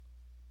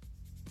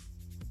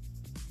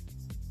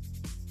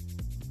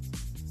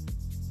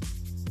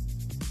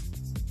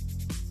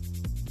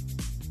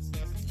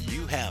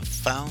have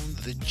found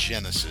the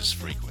Genesis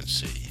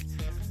frequency.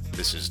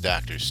 This is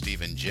Dr.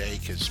 Stephen J.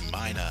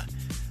 Kosmyna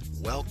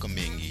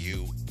welcoming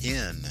you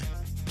in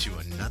to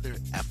another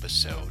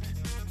episode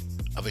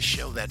of a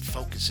show that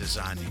focuses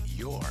on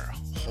your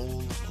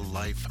whole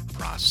life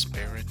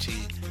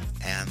prosperity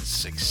and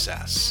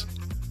success.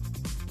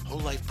 Whole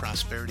life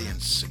prosperity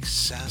and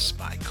success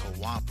by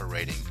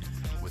cooperating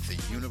with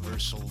the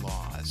universal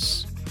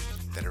laws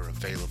that are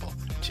available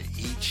to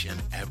each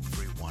and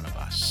every one of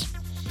us.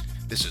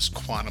 This is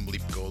Quantum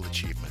Leap Goal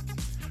Achievement,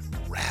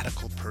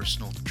 radical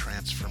personal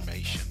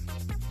transformation,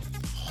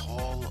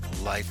 whole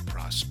life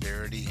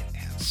prosperity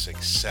and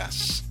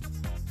success.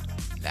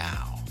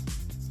 Now,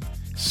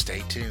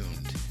 stay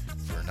tuned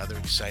for another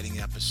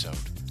exciting episode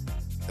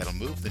that'll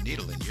move the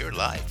needle in your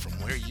life from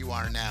where you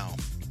are now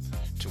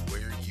to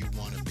where you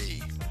want to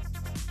be.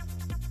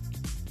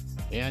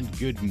 And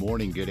good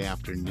morning, good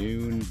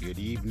afternoon, good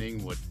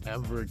evening,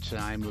 whatever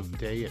time of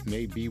day it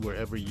may be,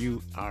 wherever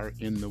you are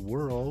in the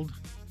world.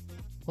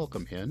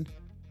 Welcome in.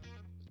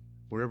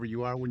 Wherever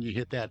you are when you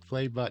hit that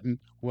play button,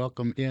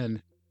 welcome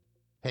in.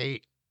 Hey,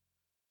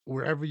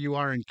 wherever you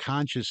are in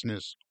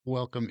consciousness,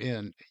 welcome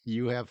in.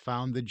 You have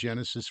found the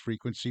Genesis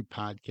Frequency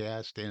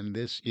Podcast, and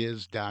this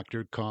is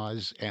Dr.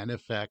 Cause and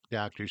Effect,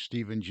 Dr.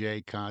 Stephen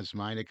J.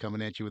 Kosmyna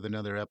coming at you with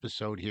another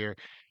episode here.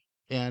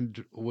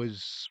 And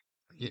was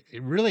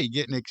really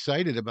getting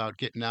excited about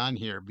getting on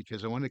here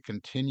because I want to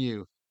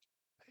continue.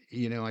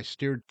 I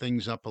steered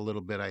things up a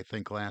little bit, I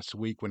think, last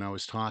week when I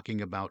was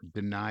talking about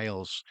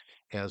denials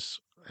as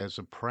as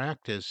a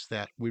practice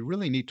that we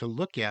really need to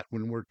look at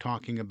when we're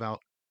talking about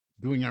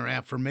doing our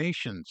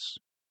affirmations.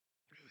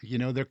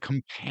 They're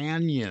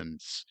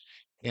companions.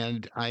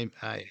 And I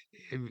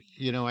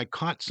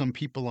caught some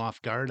people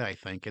off guard, I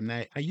think, and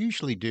I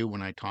usually do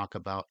when I talk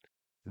about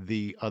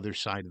the other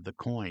side of the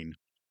coin,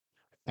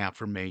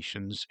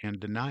 affirmations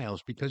and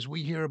denials, because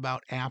we hear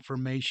about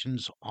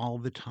affirmations all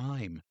the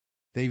time.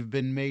 They've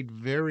been made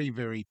very,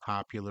 very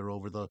popular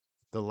over the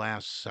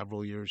last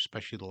several years,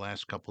 especially the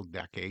last couple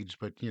decades.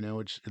 But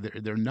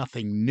they're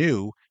nothing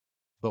new.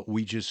 But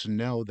we just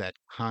know that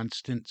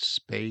constant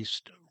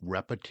spaced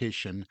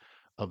repetition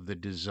of the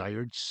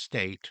desired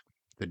state,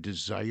 the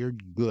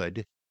desired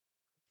good,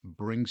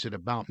 brings it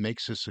about,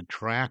 makes us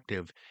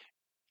attractive,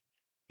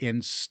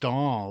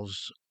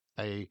 installs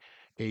a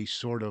a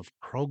sort of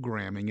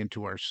programming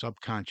into our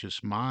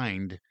subconscious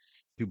mind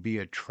to be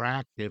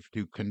attractive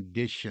to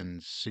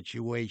conditions,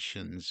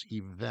 situations,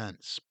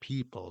 events,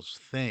 peoples,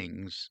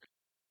 things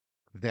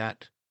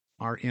that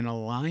are in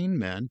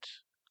alignment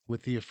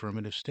with the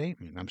affirmative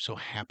statement. I'm so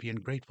happy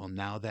and grateful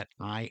now that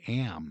I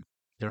am.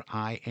 They're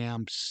I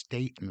am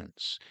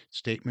statements,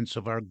 statements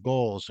of our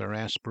goals, our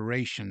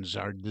aspirations,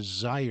 our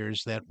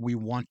desires that we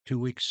want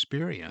to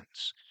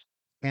experience.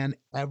 And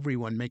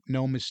everyone, make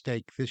no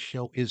mistake, this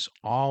show is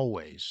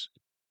always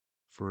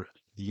for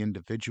the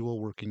individual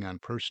working on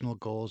personal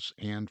goals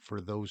and for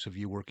those of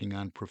you working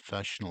on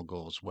professional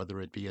goals, whether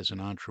it be as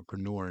an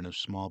entrepreneur in a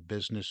small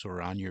business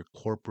or on your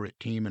corporate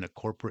team in a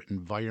corporate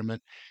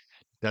environment.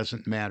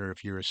 Doesn't matter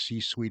if you're a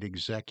C-suite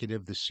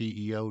executive, the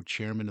CEO,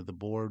 chairman of the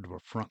board, or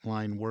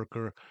frontline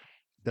worker,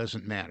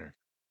 doesn't matter.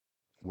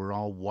 We're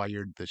all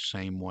wired the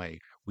same way.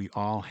 We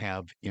all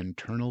have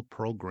internal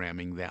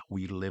programming that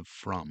we live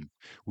from.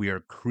 We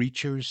are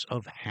creatures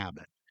of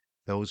habit.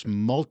 Those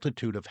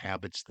multitude of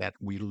habits that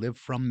we live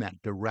from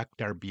that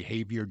direct our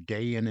behavior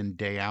day in and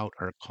day out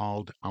are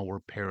called our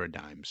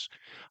paradigms.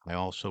 I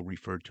also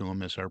refer to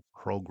them as our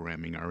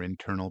programming, our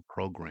internal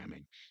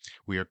programming.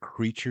 We are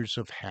creatures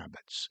of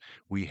habits.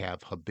 We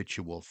have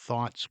habitual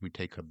thoughts, we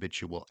take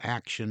habitual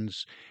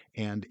actions,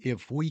 and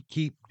if we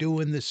keep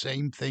doing the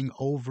same thing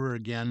over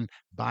again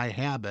by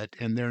habit,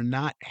 and they're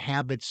not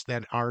habits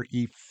that are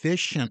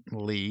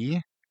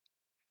efficiently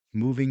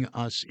moving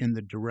us in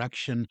the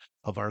direction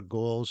of our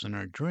goals and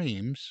our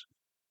dreams,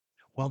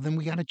 well, then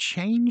we got to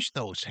change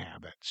those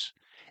habits.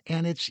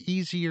 And it's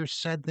easier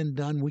said than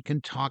done. We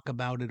can talk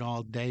about it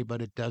all day,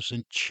 but it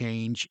doesn't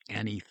change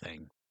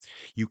anything.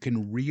 You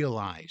can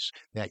realize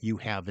that you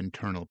have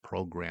internal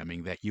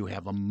programming, that you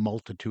have a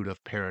multitude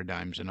of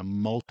paradigms and a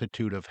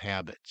multitude of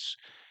habits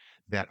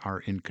that are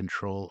in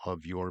control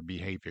of your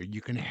behavior.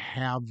 You can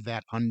have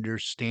that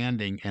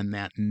understanding and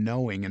that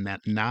knowing and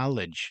that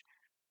knowledge,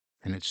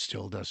 and it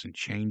still doesn't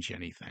change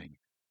anything.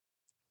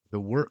 The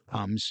work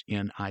comes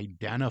in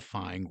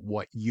identifying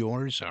what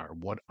yours are.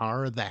 What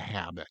are the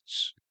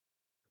habits?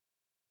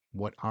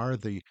 What are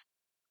the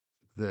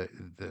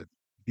the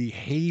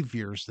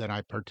behaviors that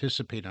I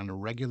participate on a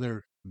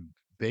regular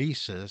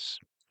basis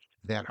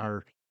that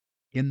are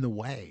in the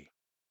way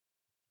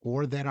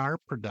or that are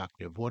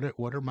productive?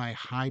 What are my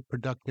high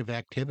productive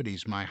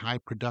activities, my high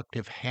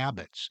productive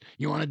habits?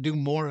 You want to do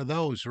more of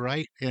those,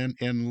 right?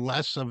 And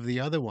less of the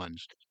other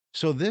ones.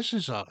 So this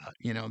is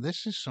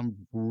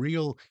some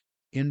real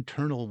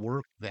internal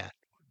work that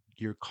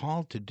you're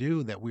called to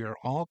do, that we are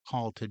all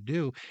called to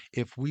do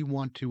if we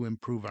want to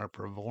improve our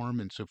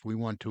performance, if we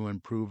want to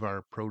improve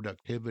our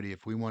productivity,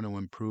 if we want to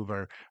improve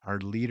our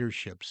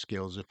leadership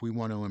skills, if we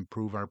want to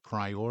improve our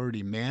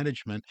priority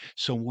management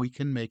so we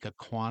can make a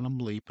quantum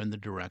leap in the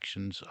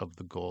directions of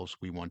the goals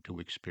we want to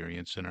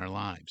experience in our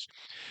lives.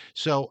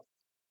 So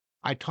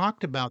I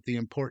talked about the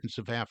importance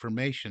of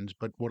affirmations,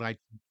 but what I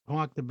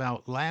talked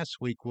about last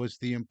week was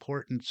the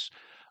importance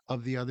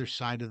of the other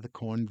side of the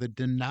coin, the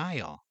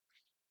denial.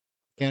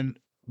 And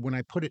when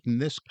I put it in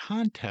this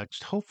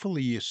context,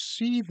 hopefully you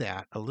see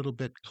that a little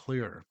bit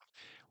clearer.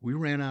 We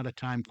ran out of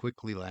time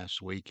quickly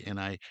last week, and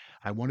I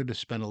wanted to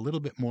spend a little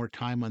bit more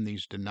time on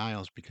these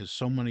denials because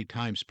so many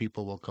times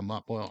people will come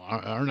up, well,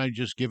 aren't I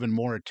just giving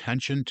more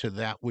attention to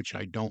that which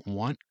I don't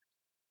want?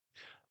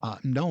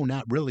 No,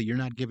 not really. You're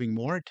not giving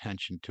more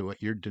attention to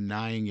it. You're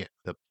denying it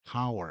the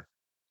power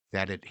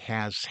that it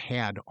has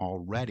had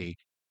already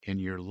in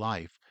your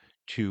life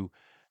to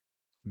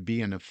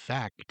be an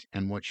effect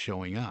and what's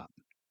showing up.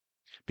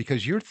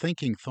 Because you're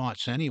thinking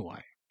thoughts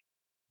anyway,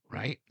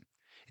 right?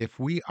 If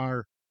we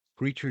are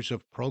creatures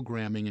of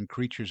programming and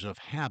creatures of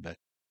habit,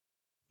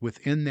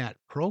 within that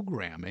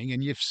programming,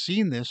 and you've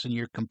seen this in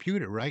your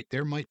computer, right?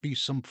 There might be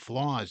some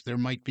flaws, there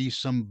might be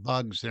some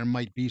bugs, there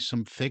might be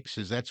some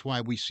fixes. That's why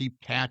we see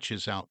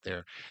patches out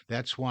there.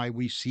 That's why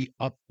we see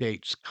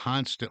updates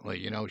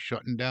constantly,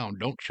 shutting down.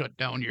 Don't shut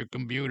down your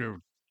computer,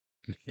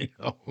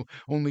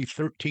 only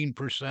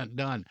 13%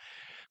 done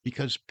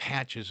because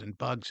patches and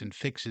bugs and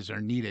fixes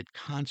are needed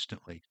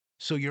constantly.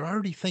 So you're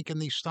already thinking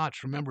these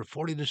thoughts. Remember,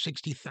 40 to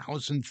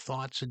 60,000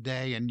 thoughts a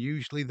day, and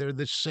usually they're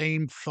the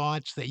same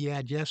thoughts that you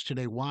had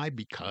yesterday. Why?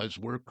 Because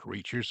we're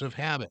creatures of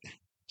habit.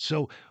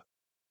 So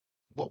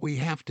what we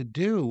have to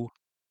do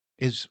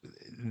is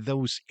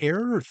those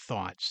error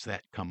thoughts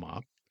that come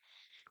up,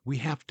 we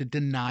have to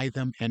deny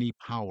them any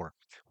power.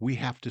 We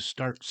have to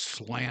start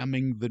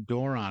slamming the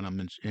door on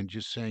them and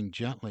just saying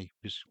gently,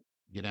 just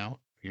get out.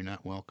 You're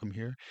not welcome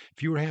here.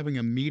 If you were having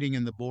a meeting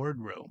in the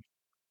boardroom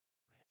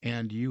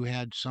and you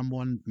had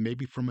someone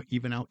maybe from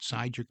even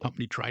outside your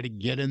company try to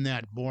get in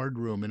that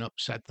boardroom and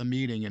upset the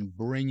meeting and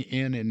bring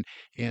in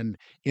and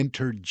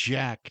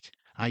interject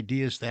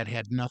ideas that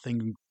had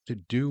nothing to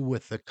do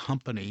with the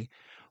company,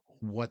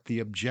 what the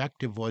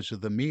objective was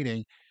of the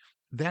meeting,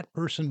 that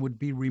person would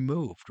be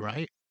removed,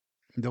 right?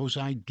 Those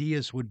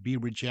ideas would be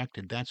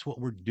rejected. That's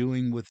what we're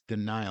doing with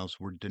denials.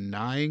 We're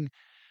denying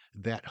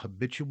that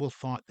habitual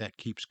thought that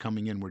keeps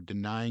coming in. We're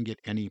denying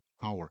it any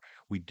power.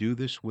 We do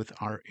this with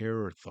our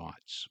error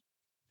thoughts.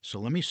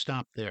 So let me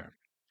stop there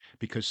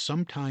because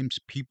sometimes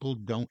people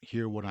don't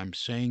hear what I'm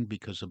saying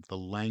because of the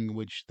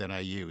language that I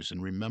use.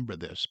 And remember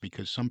this,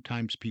 because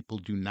sometimes people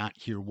do not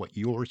hear what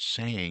you're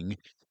saying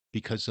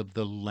because of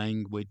the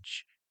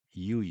language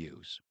you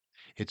use.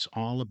 It's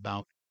all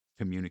about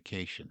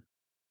communication.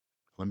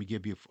 Let me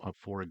give you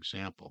for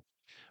example.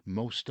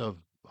 Most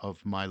of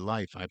my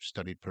life, I've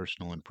studied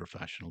personal and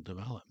professional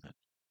development.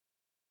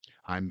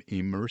 I'm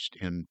immersed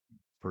in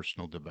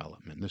personal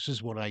development. This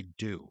is what I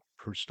do,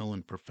 personal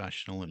and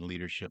professional and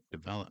leadership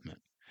development.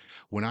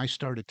 When I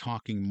started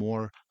talking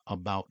more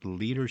about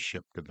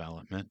leadership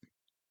development,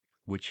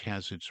 which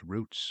has its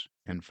roots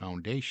and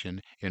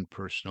foundation in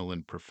personal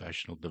and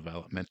professional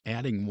development,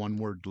 adding one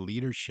word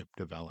leadership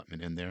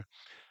development in there,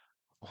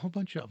 a whole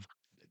bunch of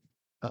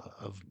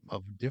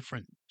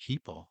different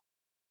people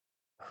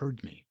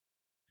heard me,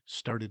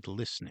 started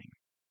listening,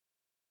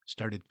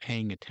 started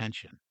paying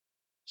attention,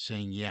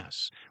 saying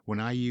yes. When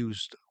I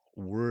used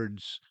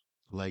words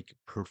like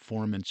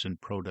performance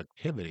and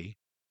productivity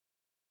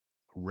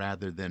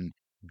rather than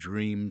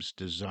dreams,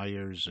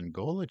 desires, and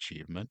goal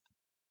achievement,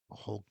 a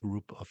whole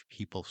group of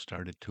people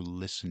started to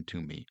listen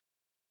to me.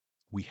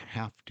 We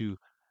have to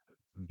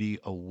be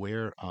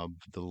aware of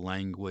the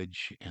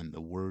language and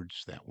the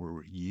words that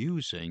we're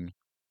using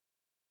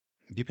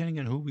depending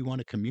on who we want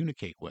to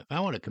communicate with.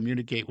 I want to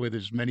communicate with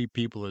as many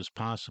people as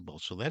possible.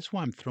 So that's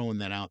why I'm throwing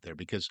that out there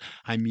because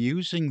I'm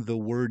using the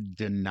word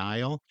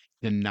denial,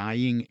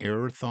 denying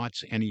error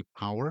thoughts any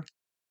power.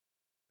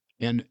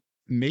 And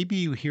maybe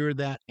you hear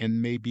that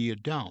and maybe you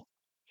don't.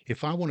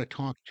 If I want to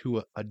talk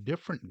to a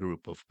different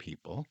group of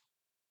people,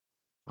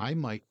 I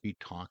might be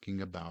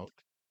talking about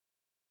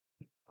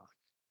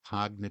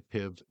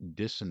cognitive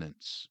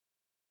dissonance.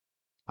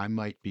 I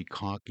might be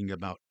talking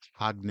about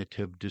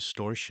cognitive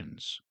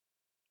distortions.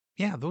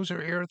 Yeah, those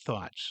are air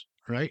thoughts,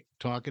 right?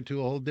 Talking to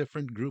a whole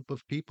different group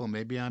of people.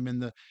 Maybe I'm in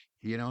the,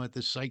 at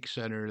the psych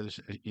center,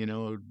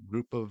 a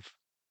group of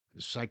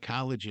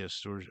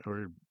psychologists or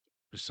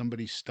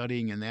somebody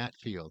studying in that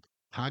field.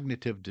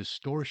 Cognitive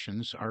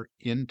distortions are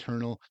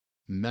internal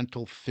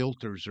mental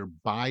filters or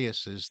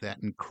biases that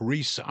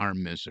increase our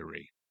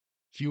misery,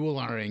 fuel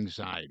our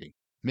anxiety,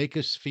 make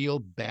us feel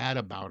bad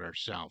about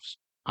ourselves.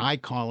 I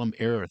call them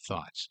error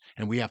thoughts,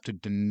 and we have to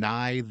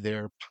deny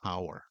their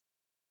power.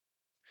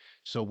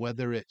 So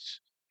whether it's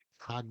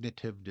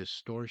cognitive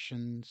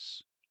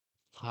distortions,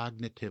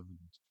 cognitive,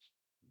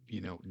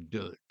 you know,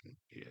 di-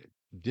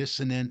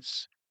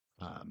 dissonance,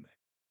 um,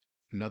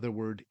 another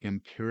word,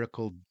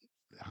 empirical.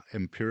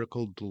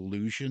 Empirical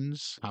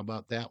delusions. How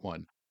about that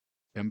one?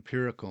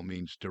 Empirical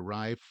means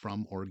derived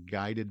from or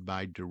guided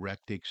by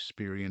direct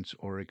experience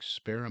or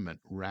experiment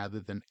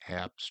rather than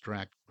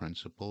abstract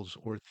principles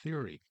or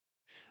theory.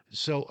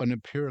 So, an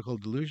empirical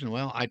delusion,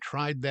 well, I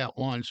tried that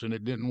once and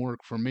it didn't work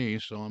for me,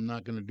 so I'm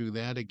not going to do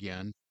that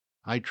again.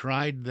 I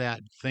tried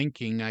that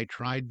thinking, I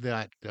tried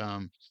that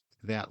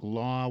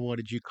law, what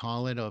did you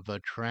call it, of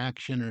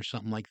attraction or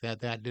something like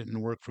that. That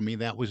didn't work for me.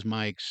 That was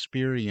my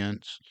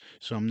experience,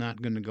 so I'm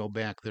not going to go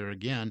back there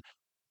again.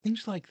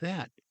 Things like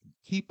that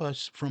keep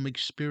us from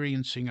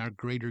experiencing our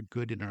greater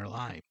good in our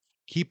life,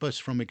 keep us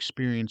from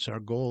experience our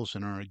goals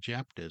and our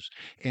objectives.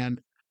 And,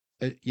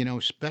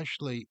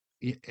 especially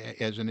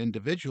as an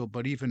individual,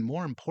 but even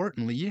more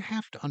importantly, you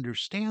have to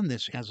understand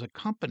this as a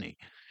company.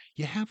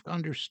 You have to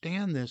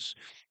understand this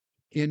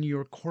in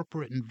your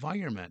corporate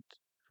environment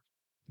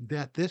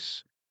that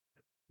this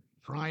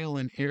trial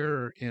and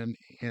error and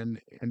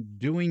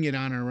doing it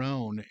on our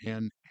own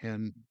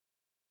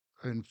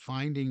and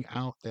finding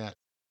out that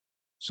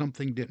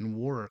something didn't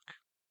work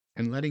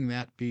and letting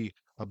that be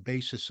a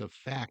basis of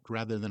fact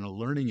rather than a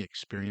learning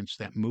experience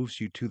that moves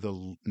you to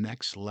the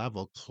next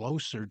level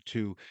closer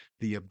to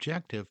the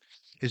objective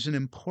is an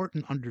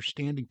important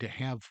understanding to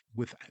have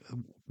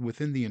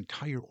within the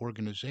entire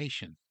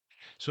organization.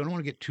 So I don't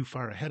want to get too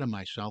far ahead of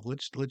myself.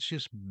 Let's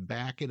just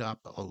back it up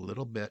a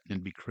little bit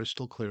and be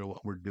crystal clear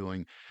what we're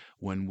doing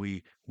when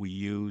we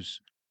use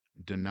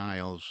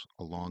denials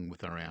along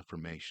with our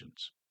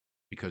affirmations,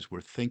 because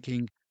we're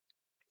thinking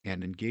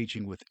and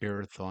engaging with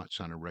error thoughts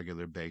on a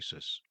regular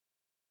basis.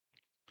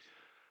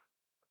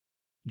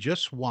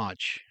 Just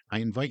watch. I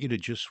invite you to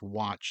just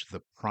watch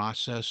the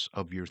process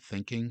of your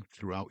thinking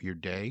throughout your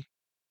day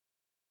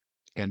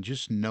and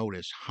just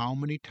notice how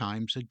many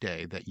times a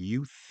day that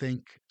you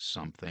think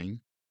something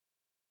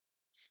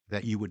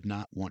that you would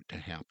not want to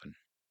happen,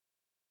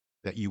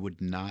 that you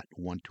would not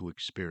want to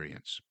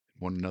experience.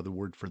 One another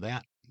word for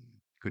that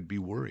could be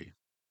worry,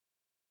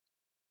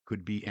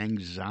 could be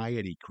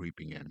anxiety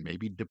creeping in,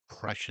 maybe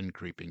depression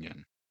creeping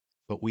in.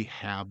 But we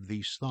have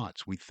these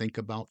thoughts. We think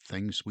about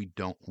things we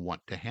don't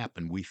want to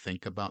happen. We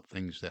think about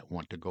things that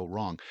want to go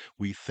wrong.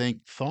 We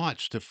think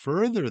thoughts to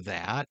further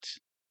that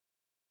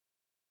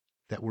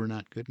we're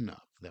not good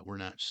enough, that we're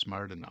not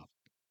smart enough,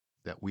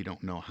 that we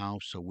don't know how,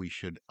 so we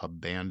should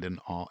abandon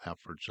all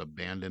efforts,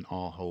 abandon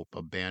all hope,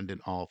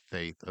 abandon all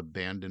faith,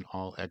 abandon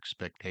all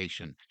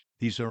expectation.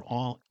 These are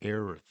all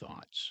error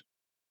thoughts.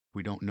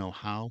 We don't know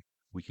how,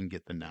 we can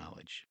get the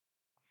knowledge.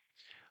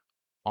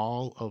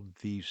 All of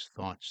these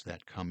thoughts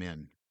that come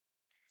in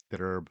that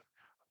are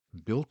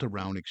built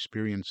around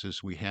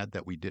experiences we had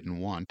that we didn't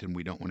want and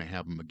we don't want to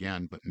have them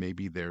again, but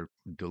maybe they're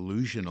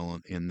delusional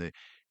in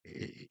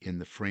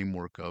the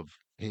framework of,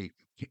 hey,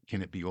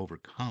 can it be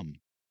overcome?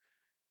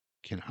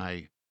 Can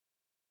I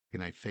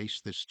face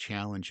this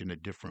challenge in a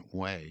different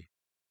way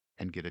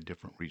and get a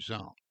different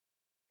result?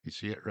 You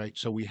see it, right?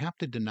 So we have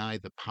to deny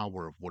the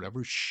power of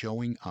whatever's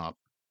showing up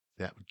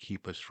that would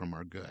keep us from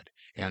our good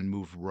and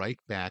move right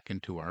back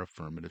into our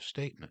affirmative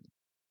statement.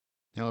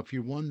 Now, if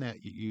you're one that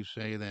you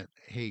say that,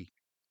 hey,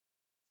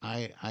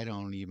 I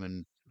don't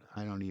even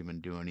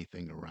do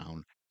anything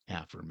around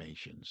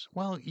affirmations.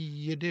 Well,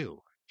 you do.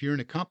 If you're in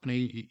a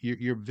company,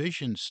 your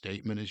vision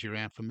statement is your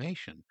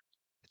affirmation.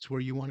 It's where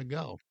you want to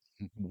go.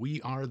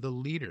 We are the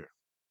leader.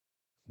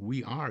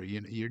 We are.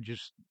 You're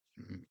just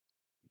mm,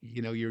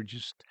 you're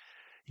just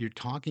you're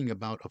talking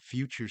about a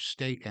future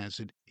state as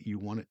it you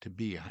want it to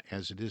be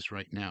as it is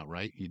right now,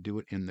 right? You do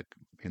it in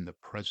the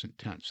present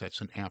tense.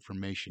 That's an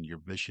affirmation. Your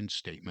vision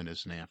statement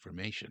is an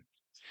affirmation.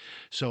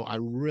 So I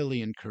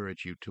really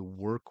encourage you to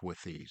work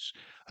with these.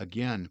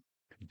 Again,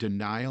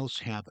 denials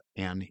have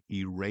an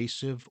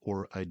erasive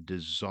or a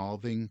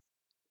dissolving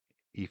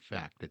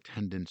effect, a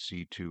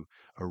tendency to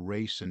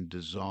erase and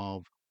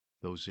dissolve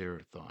those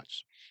error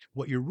thoughts.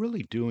 What you're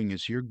really doing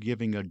is you're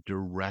giving a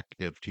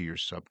directive to your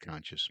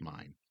subconscious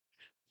mind.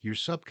 Your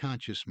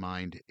subconscious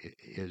mind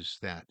is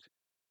that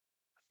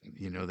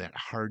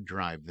hard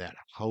drive that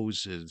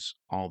houses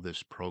all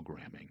this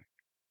programming.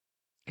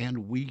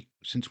 And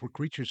since we're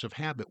creatures of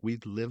habit, we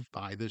live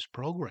by this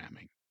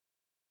programming.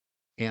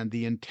 And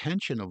the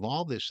intention of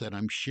all this that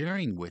I'm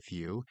sharing with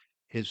you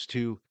is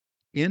to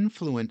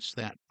influence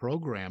that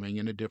programming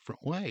in a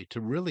different way,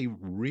 to really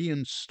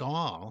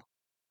reinstall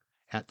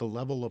at the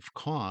level of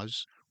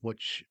cause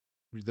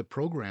the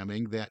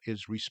programming that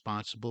is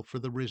responsible for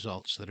the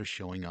results that are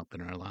showing up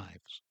in our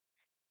lives.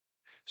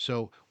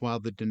 So while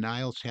the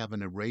denials have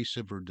an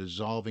erasive or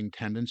dissolving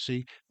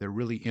tendency, they're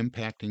really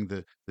impacting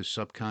the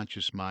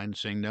subconscious mind,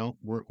 saying, no,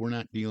 we're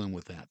not dealing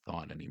with that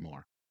thought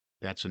anymore.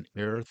 That's an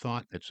error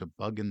thought. That's a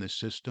bug in the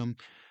system.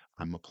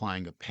 I'm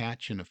applying a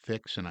patch and a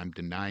fix and I'm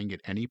denying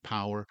it any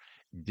power.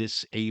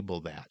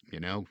 Disable that.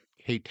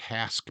 Hey,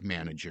 task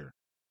manager.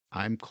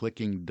 I'm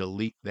clicking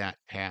delete that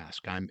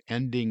task. I'm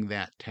ending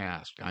that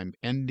task. I'm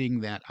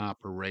ending that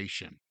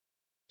operation.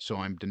 So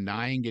I'm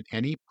denying it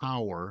any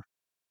power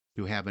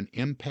to have an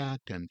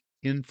impact and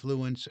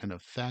influence and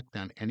effect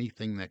on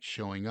anything that's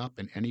showing up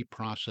in any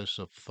process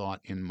of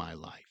thought in my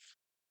life.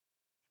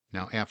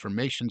 Now,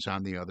 affirmations,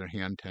 on the other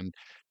hand, tend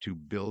to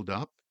build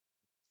up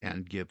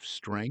and give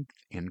strength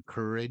and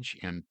courage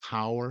and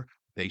power.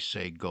 They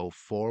say, go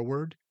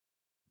forward.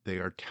 They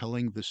are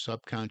telling the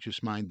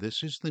subconscious mind,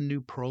 this is the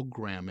new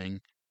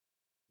programming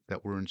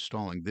that we're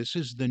installing. This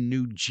is the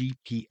new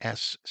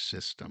GPS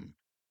system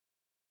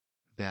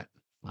that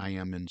I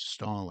am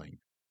installing.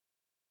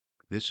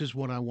 This is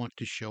what I want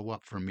to show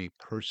up for me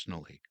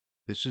personally.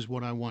 This is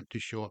what I want to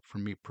show up for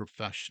me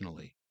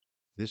professionally.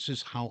 This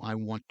is how I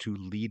want to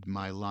lead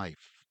my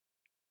life.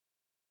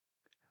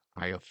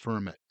 I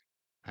affirm it.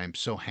 I am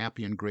so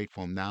happy and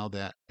grateful now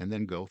that, and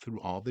then go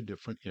through all the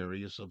different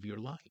areas of your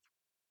life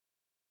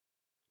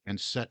and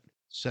set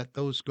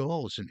those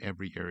goals in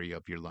every area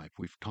of your life.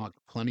 We've talked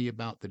plenty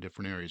about the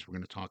different areas. We're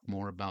going to talk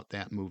more about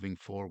that moving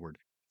forward,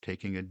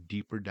 taking a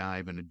deeper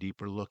dive and a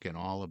deeper look at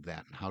all of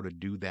that and how to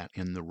do that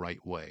in the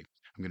right way.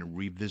 I'm going to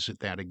revisit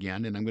that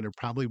again, and I'm going to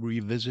probably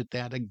revisit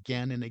that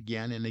again and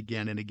again and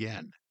again and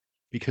again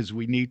because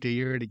we need to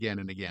hear it again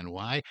and again.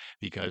 Why?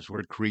 Because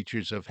we're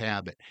creatures of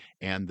habit,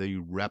 and the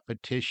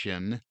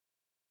repetition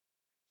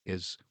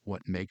is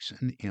what makes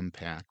an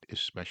impact,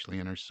 especially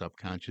in our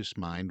subconscious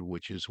mind,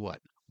 which is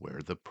what?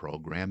 Where the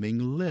programming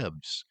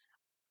lives.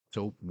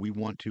 So we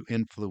want to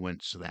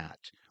influence that.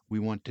 We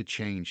want to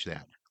change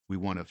that. We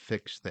want to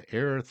fix the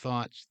error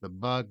thoughts, the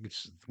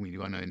bugs. We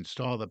want to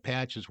install the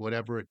patches,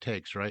 whatever it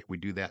takes, right? We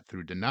do that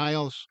through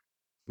denials.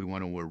 We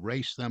want to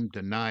erase them,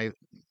 deny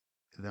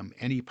them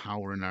any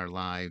power in our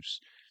lives.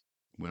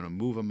 We want to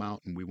move them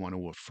out, and we want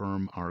to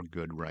affirm our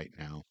good right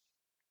now.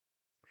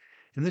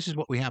 And this is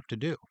what we have to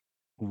do.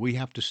 We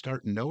have to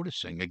start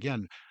noticing.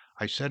 Again,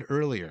 I said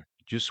earlier,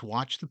 just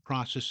watch the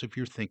process of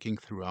your thinking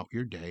throughout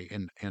your day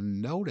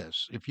and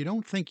notice. If you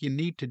don't think you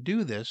need to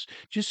do this,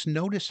 just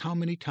notice how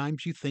many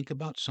times you think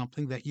about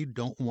something that you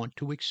don't want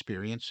to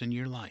experience in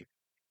your life.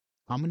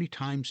 How many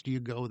times do you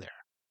go there?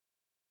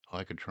 Oh,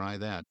 I could try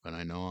that, but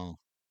I know I'll,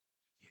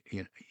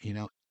 you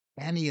know,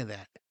 any of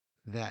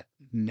that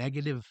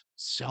negative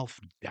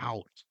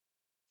self-doubt,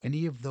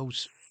 any of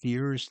those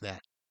fears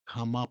that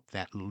come up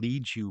that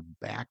lead you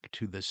back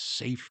to the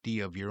safety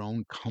of your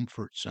own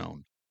comfort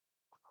zone,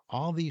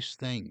 all these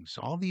things,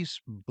 all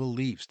these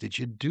beliefs, did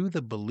you do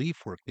the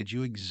belief work? Did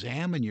you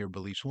examine your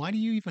beliefs? Why do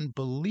you even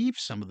believe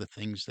some of the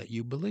things that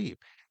you believe?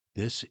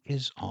 This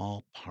is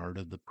all part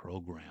of the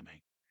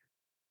programming.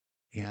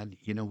 And,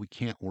 we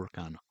can't work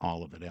on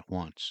all of it at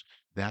once.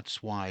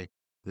 That's why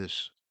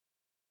this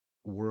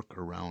work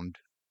around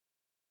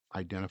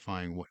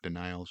identifying what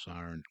denials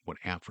are and what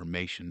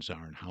affirmations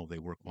are and how they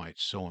work, why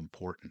it's so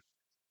important.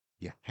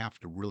 You have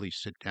to really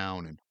sit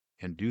down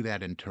and do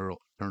that internal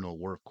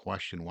work.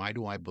 Question, why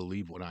do I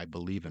believe what I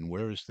believe, and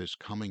where is this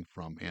coming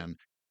from?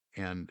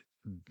 And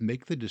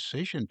make the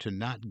decision to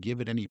not give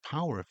it any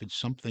power if it's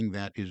something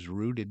that is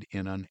rooted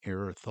in an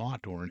error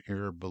thought or an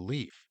error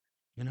belief.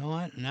 You know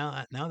what?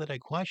 Now that I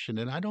question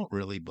it, I don't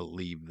really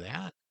believe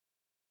that.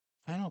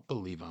 I don't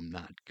believe I'm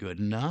not good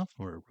enough,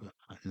 or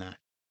not,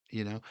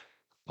 you know,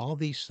 all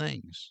these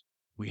things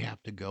we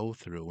have to go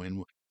through,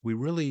 and we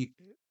really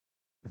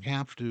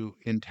have to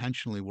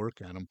intentionally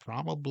work at them.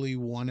 Probably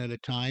one at a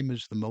time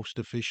is the most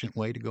efficient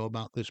way to go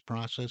about this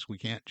process. We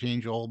can't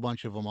change a whole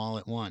bunch of them all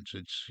at once.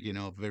 It's,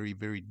 a very,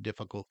 very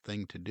difficult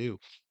thing to do.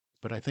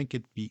 But I think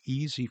it'd be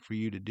easy for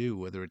you to do,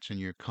 whether it's in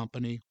your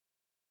company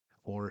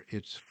or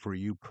it's for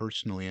you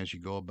personally as you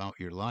go about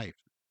your life.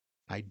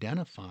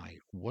 Identify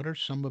what are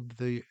some of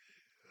the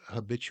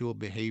habitual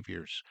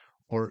behaviors,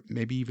 or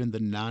maybe even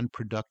the non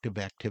productive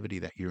activity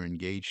that you're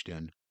engaged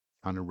in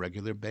on a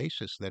regular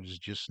basis that is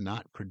just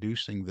not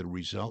producing the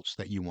results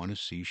that you want to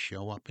see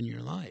show up in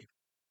your life.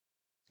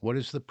 What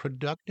is the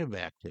productive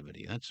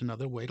activity? That's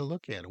another way to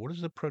look at it. What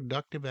is the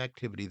productive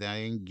activity that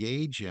I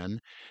engage in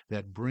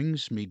that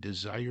brings me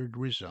desired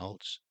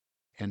results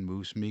and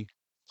moves me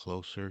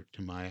closer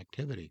to my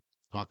activity?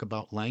 Talk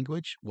about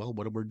language. Well,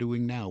 what we're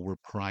doing now, we're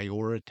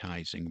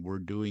prioritizing. We're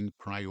doing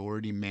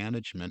priority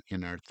management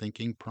in our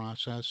thinking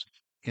process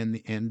and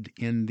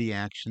in the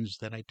actions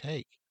that I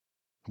take.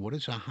 What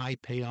is a high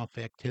payoff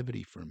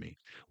activity for me?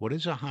 What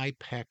is a high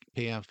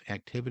payoff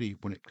activity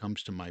when it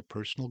comes to my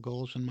personal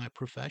goals and my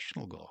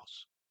professional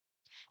goals?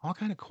 All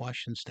kind of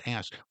questions to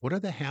ask. What are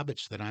the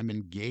habits that I'm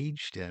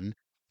engaged in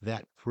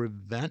that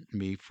prevent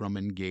me from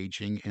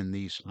engaging in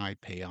these high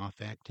payoff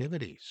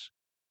activities?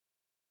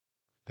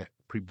 That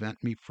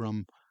prevent me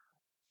from,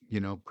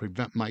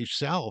 prevent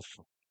myself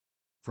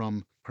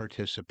from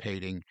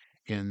participating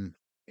in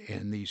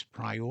these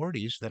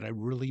priorities that I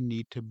really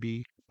need to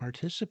be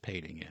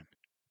participating in.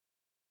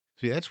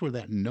 See, that's where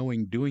that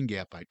knowing doing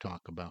gap I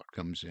talk about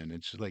comes in.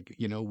 It's like,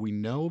 we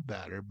know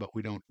better, but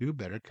we don't do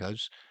better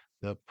because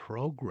the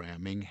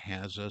programming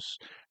has us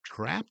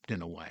trapped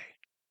in a way.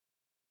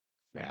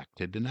 Back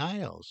to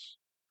denials,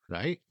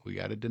 right? We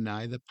got to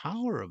deny the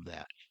power of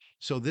that.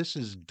 So this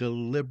is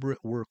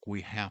deliberate work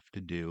we have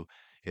to do.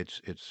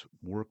 It's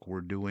work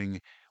we're doing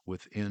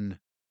within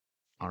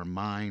our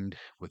mind,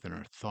 within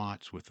our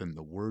thoughts, within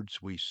the words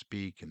we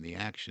speak and the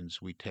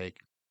actions we take.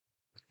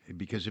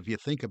 Because if you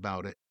think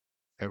about it,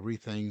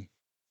 everything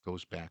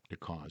Goes back to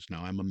cause.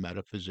 Now, I'm a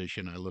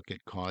metaphysician. I look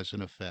at cause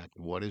and effect.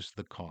 What is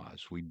the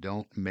cause? We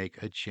don't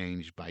make a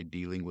change by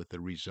dealing with the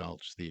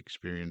results, the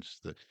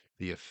experience,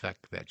 the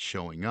effect that's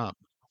showing up.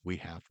 We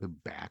have to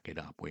back it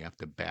up. We have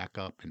to back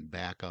up and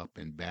back up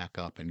and back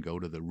up and go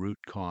to the root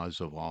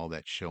cause of all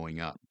that's showing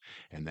up.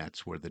 And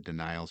that's where the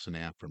denials and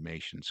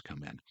affirmations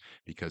come in,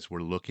 because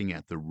we're looking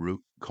at the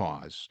root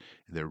cause.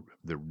 They're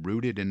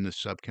rooted in the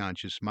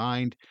subconscious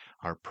mind,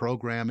 our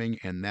programming,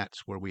 and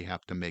that's where we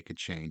have to make a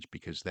change,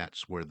 because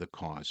that's where the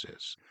cause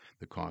is.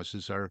 The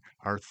causes are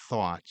our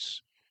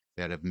thoughts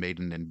that have made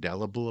an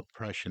indelible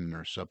impression in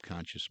our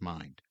subconscious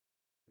mind.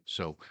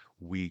 So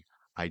we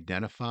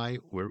identify,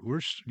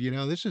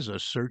 this is a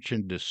search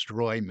and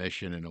destroy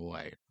mission in a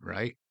way,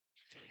 right?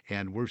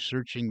 And we're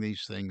searching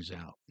these things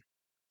out.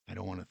 I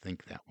don't want to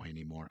think that way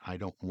anymore. I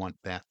don't want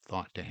that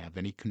thought to have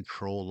any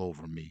control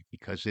over me,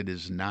 because it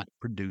is not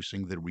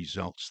producing the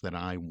results that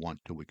I want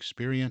to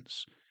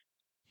experience.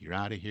 You're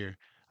out of here.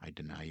 I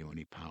deny you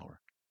any power.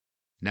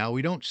 Now,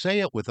 we don't say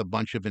it with a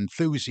bunch of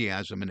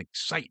enthusiasm and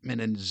excitement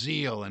and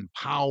zeal and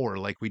power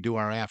like we do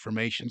our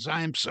affirmations.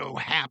 I am so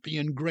happy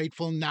and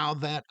grateful now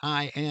that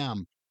I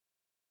am.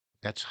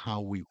 That's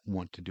how we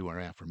want to do our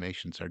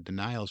affirmations. Our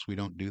denials, we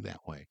don't do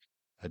that way.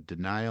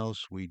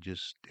 Denials, we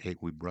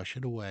brush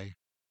it away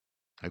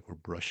like we're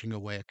brushing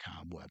away a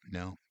cobweb.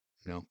 No,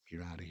 no,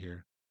 you're out of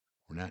here.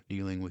 We're not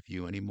dealing with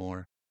you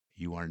anymore.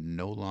 You are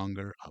no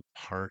longer a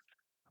part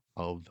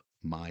of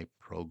my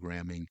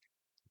programming.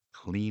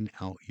 Clean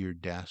out your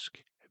desk,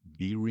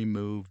 be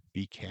removed,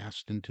 be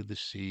cast into the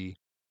sea.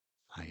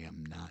 I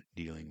am not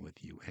dealing with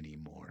you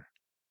anymore.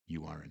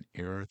 You are an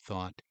error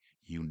thought.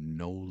 You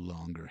no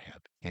longer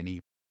have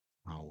any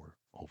power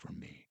over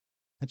me.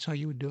 That's how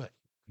you would do it.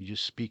 You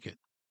just speak it.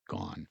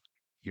 Gone.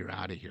 You're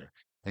out of here.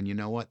 And you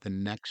know what? The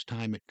next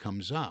time it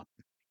comes up,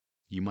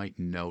 you might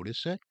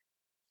notice it.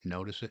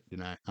 Notice it.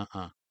 Deny.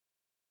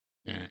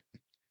 Eh,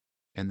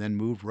 and then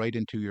move right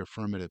into your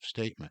affirmative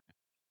statement.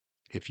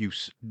 If you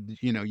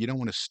don't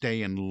want to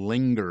stay and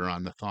linger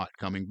on the thought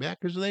coming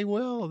back, because they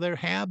will. They're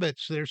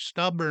habits. They're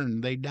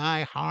stubborn. They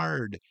die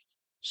hard.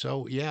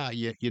 So yeah,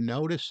 you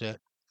notice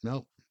it.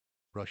 Nope.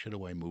 Brush it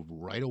away. Move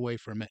right away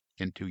from it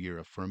into your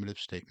affirmative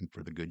statement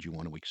for the good you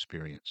want to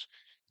experience.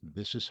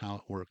 This is how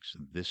it works.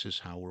 This is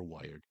how we're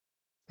wired.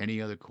 Any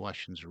other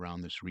questions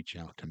around this, reach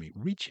out to me.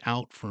 Reach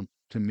out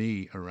to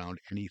me around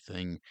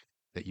anything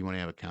that you want to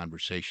have a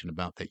conversation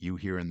about that you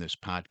hear in this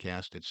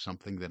podcast. It's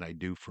something that I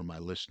do for my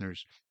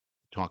listeners.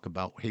 Talk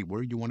about, hey,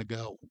 where do you want to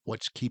go?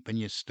 What's keeping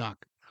you stuck?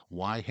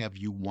 Why have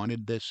you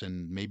wanted this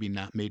and maybe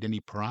not made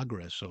any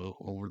progress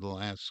over the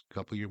last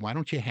couple of years? Why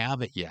don't you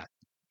have it yet?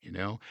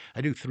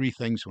 I do three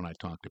things when I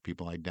talk to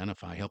people: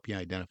 help you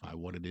identify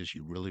what it is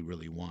you really,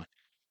 really want,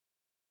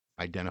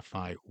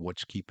 identify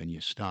what's keeping you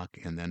stuck,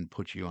 and then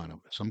put you on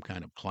some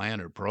kind of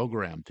plan or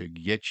program to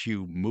get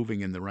you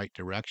moving in the right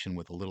direction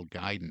with a little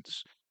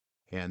guidance.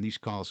 And these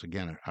calls,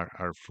 again,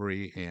 are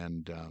free,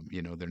 and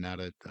they're not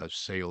a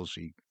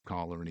salesy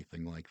call or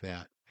anything like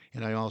that.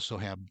 And I also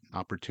have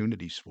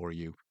opportunities for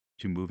you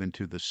to move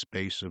into the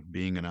space of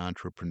being an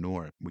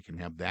entrepreneur. We can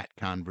have that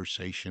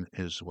conversation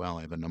as well.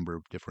 I have a number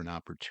of different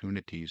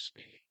opportunities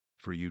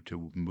for you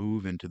to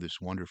move into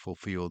this wonderful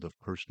field of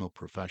personal,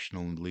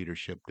 professional, and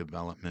leadership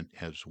development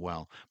as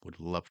well. Would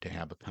love to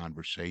have a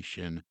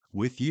conversation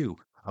with you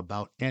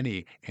about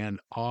any and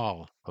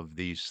all of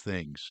these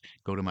things.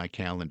 Go to my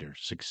calendar,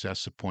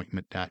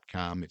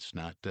 successappointment.com. It's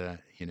not a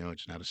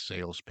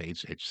sales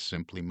page. It's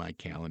simply my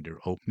calendar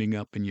opening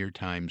up in your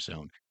time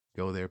zone.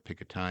 Go there,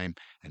 pick a time,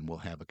 and we'll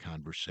have a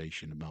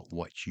conversation about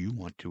what you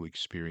want to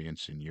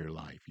experience in your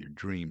life, your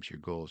dreams, your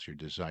goals, your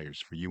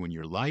desires for you in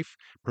your life,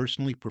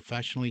 personally,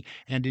 professionally,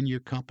 and in your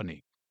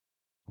company.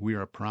 We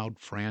are a proud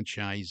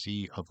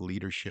franchisee of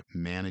Leadership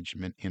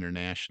Management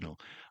International.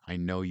 I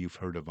know you've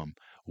heard of them.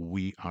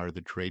 We are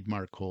the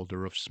trademark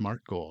holder of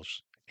SMART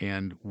Goals,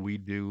 and we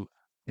do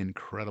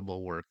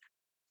incredible work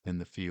in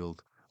the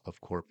field of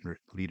corporate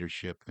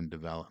leadership and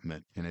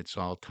development. And it's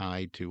all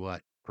tied to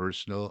what?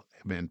 Personal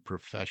and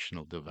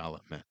professional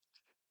development.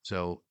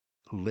 So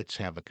let's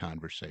have a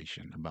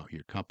conversation about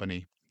your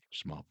company,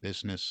 small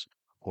business,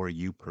 or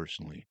you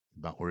personally,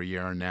 about where you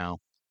are now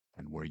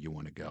and where you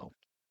want to go.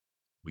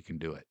 We can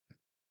do it.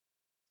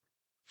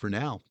 For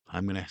now,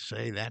 I'm going to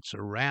say that's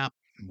a wrap.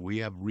 We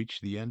have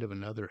reached the end of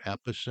another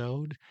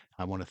episode.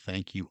 I want to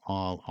thank you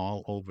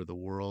all over the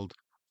world,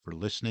 for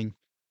listening.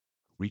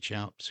 Reach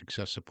out,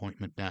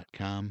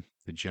 successappointment.com,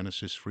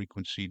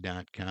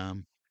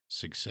 thegenesisfrequency.com,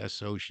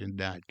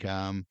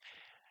 successocean.com,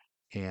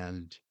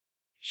 and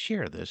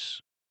share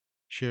this.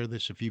 Share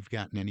this if you've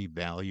gotten any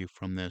value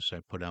from this.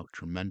 I put out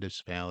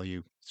tremendous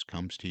value. This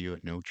comes to you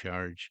at no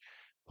charge.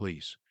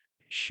 Please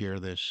share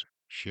this.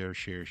 Share,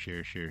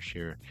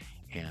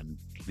 and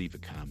leave a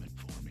comment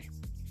for me.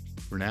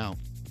 For now,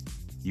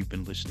 you've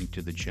been listening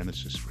to the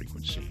Genesis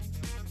Frequency,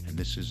 and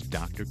this is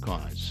Dr.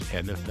 Cause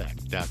and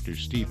Effect, Dr.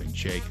 Stephen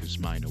J.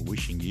 Kosmyna,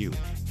 wishing you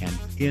an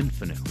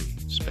infinitely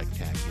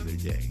spectacular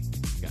day.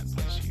 God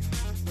bless you.